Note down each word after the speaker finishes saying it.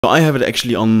So I have it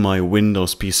actually on my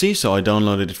Windows PC, so I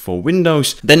downloaded it for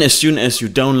Windows. Then as soon as you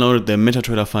download the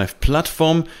MetaTrader 5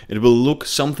 platform, it will look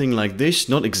something like this.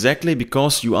 Not exactly,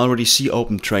 because you already see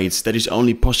open trades. That is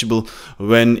only possible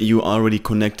when you already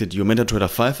connected your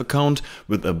MetaTrader 5 account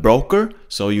with a broker.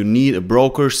 So you need a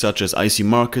broker such as IC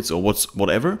Markets or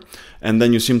whatever. And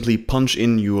then you simply punch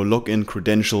in your login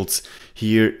credentials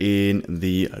here in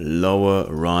the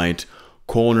lower right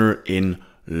corner in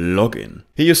login.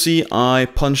 Here you see I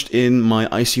punched in my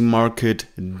IC Market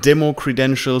demo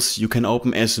credentials. You can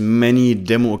open as many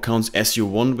demo accounts as you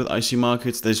want with IC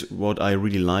Markets. That's what I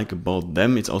really like about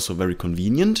them. It's also very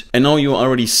convenient. And now you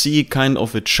already see kind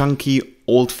of a chunky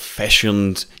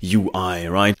old-fashioned UI,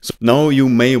 right? So now you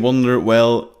may wonder,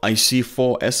 well, I see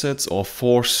 4 assets or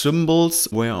 4 symbols.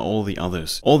 Where are all the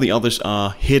others? All the others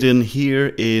are hidden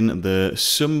here in the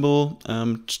symbol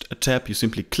tab. You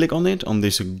simply click on it, on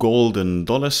this golden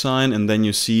dollar sign, and then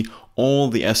you see all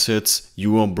the assets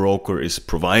your broker is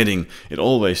providing. It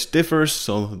always differs,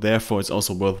 so therefore it's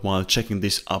also worthwhile checking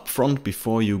this up front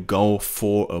before you go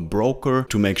for a broker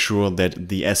to make sure that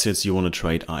the assets you want to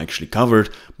trade are actually covered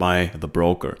by the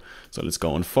broker. So let's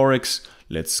go on Forex,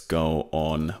 let's go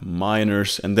on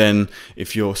miners, and then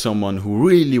if you're someone who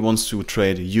really wants to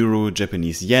trade Euro,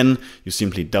 Japanese yen, you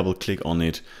simply double click on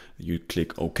it, you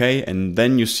click OK, and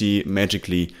then you see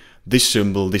magically this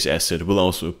symbol, this asset will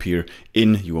also appear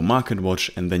in your market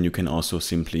watch, and then you can also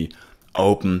simply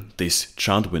open this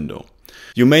chart window.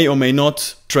 You may or may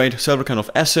not trade several kind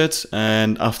of assets,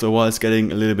 and after a while it's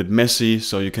getting a little bit messy,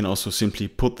 so you can also simply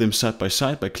put them side by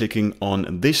side by clicking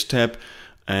on this tab.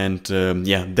 And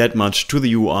yeah, that much to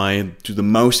the UI, to the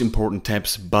most important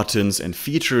tabs, buttons and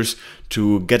features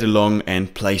to get along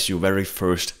and place your very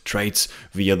first trades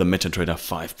via the MetaTrader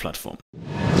 5 platform.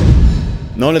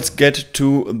 Now let's get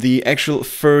to the actual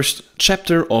first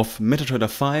chapter of MetaTrader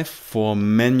 5 for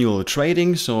manual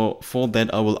trading. So for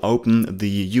that I will open the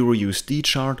Euro USD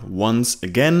chart once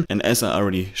again. And as I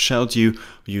already showed you,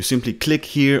 you simply click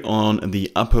here on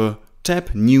the upper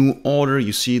tab, new order.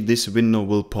 You see this window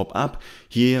will pop up.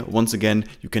 Here once again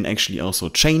you can actually also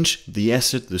change the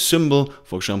asset, the symbol,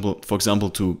 for example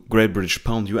to Great British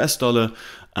Pound US dollar.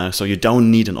 So you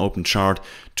don't need an open chart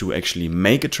to actually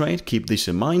make a trade. Keep this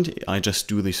in mind. I just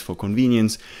do this for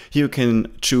convenience. Here you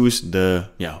can choose the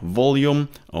volume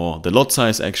or the lot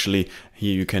size actually.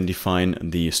 Here you can define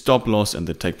the stop loss and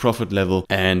the take profit level,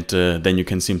 and then you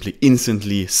can simply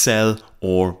instantly sell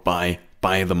or buy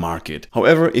the market.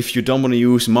 However, if you don't want to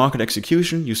use market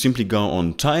execution, you simply go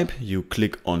on type, you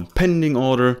click on pending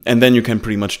order, and then you can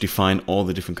pretty much define all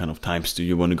the different kind of types. Do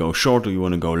you want to go short? Do you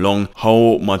want to go long?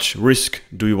 How much risk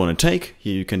do you want to take?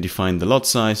 Here you can define the lot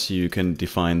size. Here you can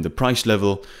define the price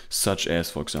level, such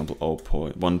as, for example,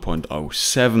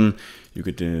 1.07. You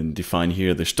could define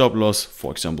here the stop loss,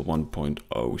 for example,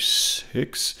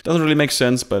 1.06. Doesn't really make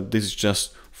sense, but this is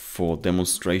just for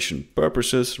demonstration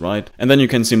purposes, right? And then you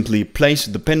can simply place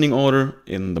the pending order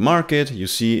in the market. You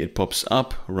see it pops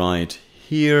up right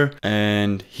here,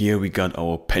 and here we got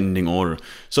our pending order.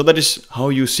 So that is how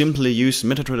you simply use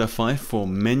MetaTrader 5 for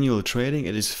manual trading.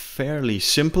 It is fairly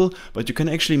simple, but you can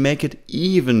actually make it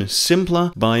even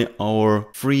simpler by our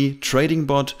free trading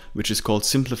bot, which is called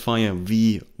Simplifier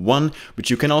V1, which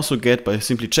you can also get by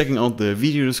simply checking out the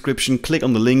video description. Click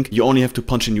on the link. You only have to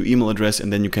punch in your email address,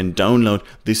 and then you can download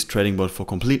this trading bot for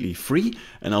completely free.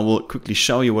 And I will quickly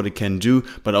show you what it can do,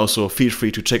 but also feel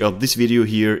free to check out this video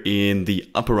here in the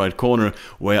upper right corner,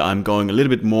 where I'm going a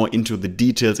little bit more into the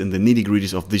details and the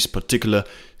nitty-gritties of this particular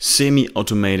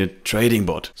semi-automated trading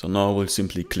bot. So now I will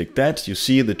simply click that. You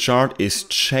see the chart is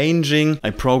changing. I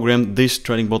programmed this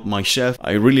trading bot myself.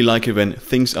 I really like it when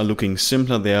things are looking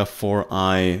simpler. Therefore,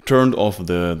 I turned off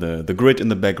the grid in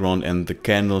the background, and the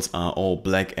candles are all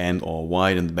black and or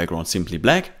white, and the background simply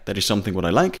black. That is something what I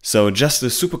like. So just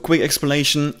a super quick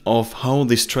explanation of how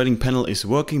this trading panel is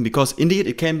working, because indeed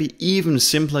it can be even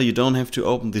simpler. You don't have to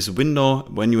open this window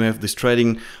when you have this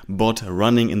trading bot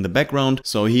running in the background.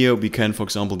 So here we can, for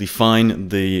example, define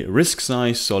the risk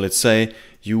size. So let's say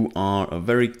you are a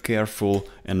very careful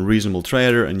and reasonable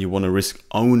trader, and you want to risk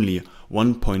only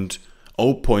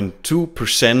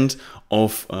 0.2%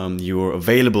 of your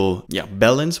available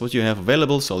balance, what you have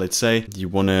available. So let's say you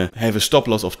want to have a stop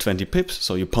loss of 20 pips.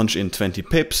 So you punch in 20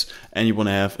 pips, and you want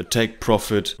to have a take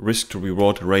profit risk to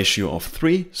reward ratio of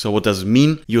 3. So what does it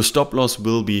mean? Your stop loss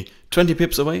will be 20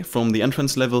 pips away from the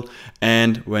entrance level,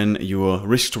 and when your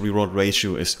risk to reward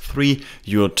ratio is 3,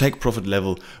 your take profit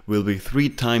level will be 3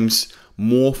 times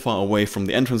more far away from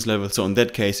the entrance level. So in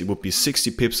that case, it would be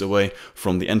 60 pips away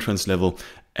from the entrance level,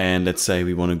 and let's say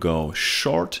we want to go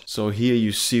short. So here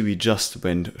you see we just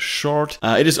went short.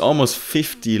 It is almost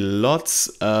 50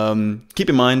 lots. Keep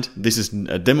in mind, this is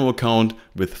a demo account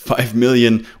with 5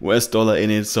 million US dollar in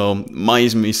it. So my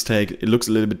mistake, it looks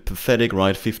a little bit pathetic,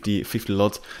 right? 50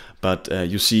 lots. But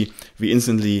you see, we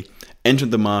instantly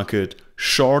entered the market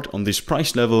short on this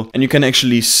price level, and you can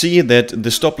actually see that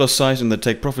the stop loss size and the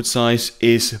take profit size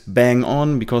is bang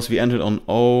on, because we entered on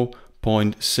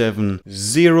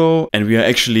 0.70 and we are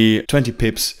actually 20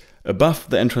 pips above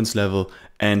the entrance level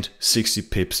and 60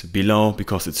 pips below,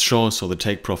 because it's short, so the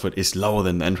take profit is lower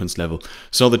than the entrance level.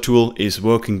 So the tool is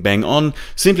working bang on.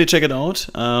 Simply check it out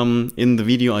in the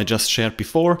video I just shared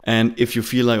before, and if you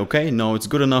feel like, okay, no, it's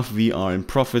good enough, we are in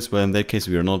profits, well, in that case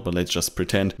we are not, but let's just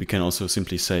pretend. We can also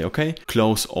simply say, okay,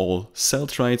 close all sell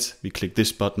trades. We click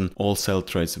this button, all sell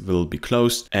trades will be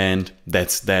closed, and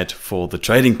that's that for the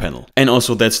trading panel. And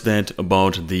also that's that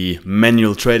about the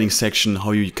manual trading section, how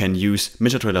you can use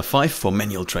MetaTrader 5 for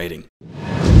manual trading.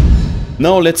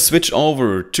 Now let's switch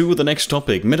over to the next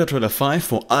topic, MetaTrader 5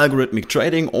 for algorithmic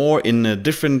trading, or in a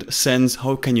different sense,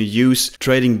 how can you use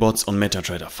trading bots on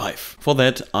MetaTrader 5? For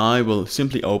that, I will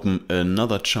simply open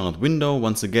another chart window.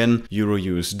 Once again,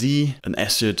 EURUSD, an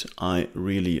asset I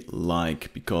really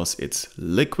like because it's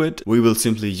liquid. We will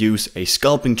simply use a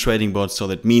scalping trading bot, so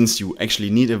that means you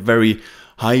actually need a very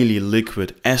highly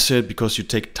liquid asset, because you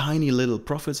take tiny little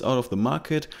profits out of the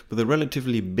market with a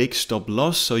relatively big stop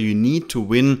loss. So you need to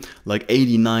win like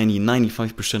 80, 90,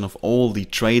 95% of all the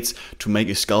trades to make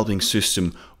a scalping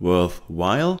system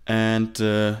worthwhile. And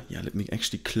yeah, let me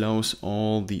actually close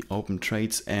all the open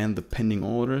trades and the pending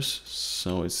orders,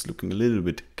 so it's looking a little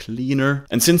bit cleaner.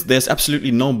 And since there's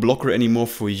absolutely no blocker anymore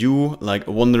for you, like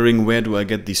wondering where do I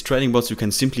get these trading bots, you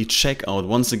can simply check out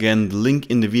once again the link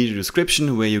in the video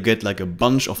description, where you get like a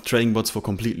bunch of trading bots for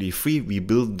completely free. We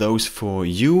build those for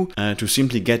you to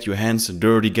simply get your hands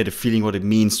dirty, get a feeling what it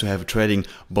means to have a trading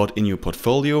bot in your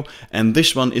portfolio. And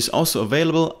this one is also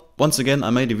available. Once again, I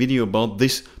made a video about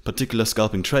this particular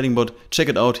scalping trading bot. Check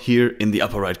it out here in the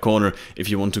upper right corner if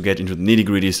you want to get into the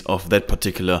nitty-gritties of that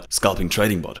particular scalping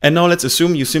trading bot. And now let's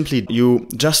assume you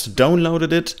just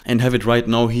downloaded it and have it right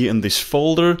now here in this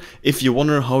folder. If you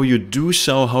wonder how you do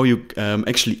so, how you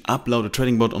actually upload a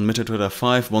trading bot on MetaTrader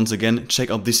 5, once again,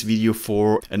 check out this video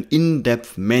for an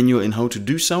in-depth manual in how to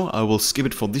do so. I will skip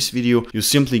it for this video. You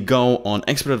simply go on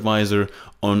Expert Advisor,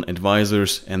 on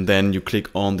Advisors, and then you click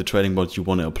on the trading bot you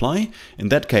want to apply. In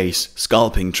that case,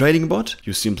 scalping trading bot.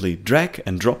 You simply drag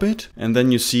and drop it, and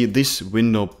then you see this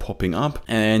window popping up,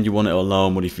 and you want to allow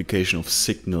modification of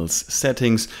signals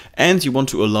settings, and you want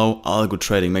to allow algo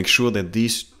trading. Make sure that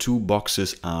these two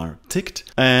boxes are ticked,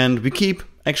 and we keep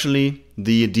actually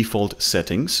the default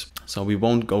settings, so we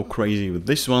won't go crazy with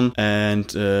this one. And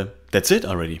that's it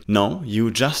already. Now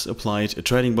you just applied a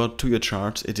trading bot to your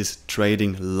charts. It is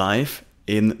trading live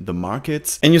in the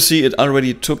markets, and you see it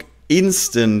already took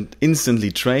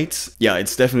instantly trades. Yeah,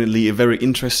 it's definitely a very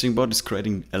interesting bot. It's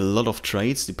creating a lot of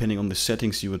trades depending on the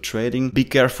settings you are trading. Be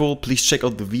careful, please check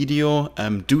out the video,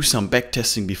 do some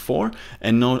backtesting before,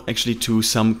 and now actually to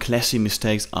some classic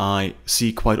mistakes I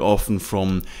see quite often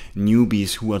from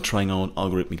newbies who are trying out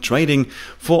algorithmic trading.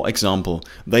 For example,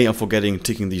 they are forgetting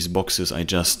ticking these boxes I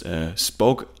just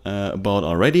spoke about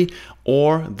already,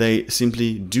 or they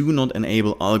simply do not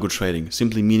enable algo trading,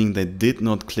 simply meaning they did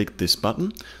not click this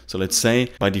button. So let's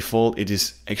say by default it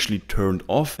is actually turned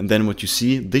off, and then what you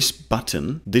see, this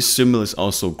button, this symbol is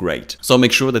also great. So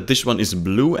make sure that this one is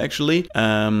blue actually,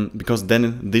 because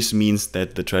then this means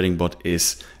that the trading bot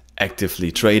is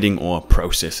actively trading or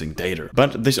processing data.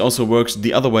 But this also works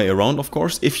the other way around, of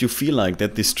course. If you feel like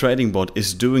that this trading bot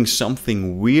is doing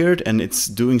something weird and it's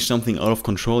doing something out of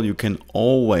control, you can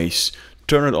always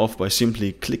turn it off by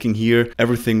simply clicking here.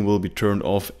 Everything will be turned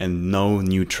off and no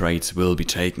new trades will be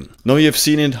taken. Now you have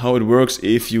seen it, how it works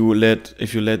if you let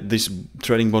this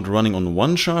trading bot running on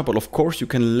one chart, but of course you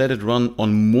can let it run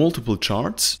on multiple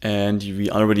charts. And we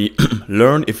already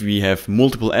learned, if we have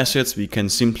multiple assets, we can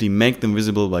simply make them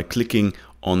visible by clicking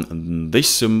on this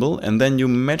symbol, and then you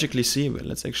magically see, well,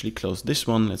 let's actually close this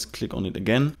one, let's click on it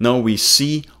again. Now we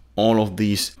see all of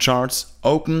these charts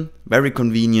open, very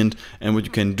convenient. And what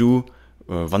you can do,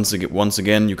 once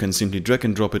again, you can simply drag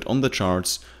and drop it on the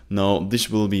charts. Now this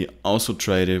will be also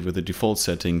traded with the default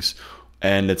settings.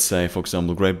 And let's say, for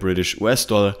example, Great British US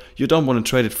dollar, you don't want to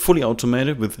trade it fully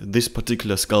automated with this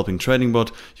particular scalping trading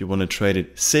bot. You want to trade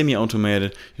it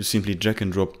semi-automated. You simply drag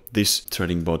and drop this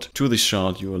trading bot to this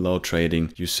chart. You allow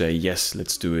trading. You say, yes,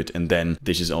 let's do it. And then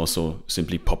this is also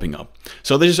simply popping up.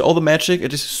 So this is all the magic.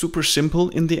 It is super simple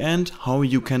in the end, how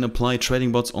you can apply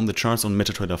trading bots on the charts on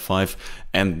MetaTrader 5,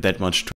 and that much to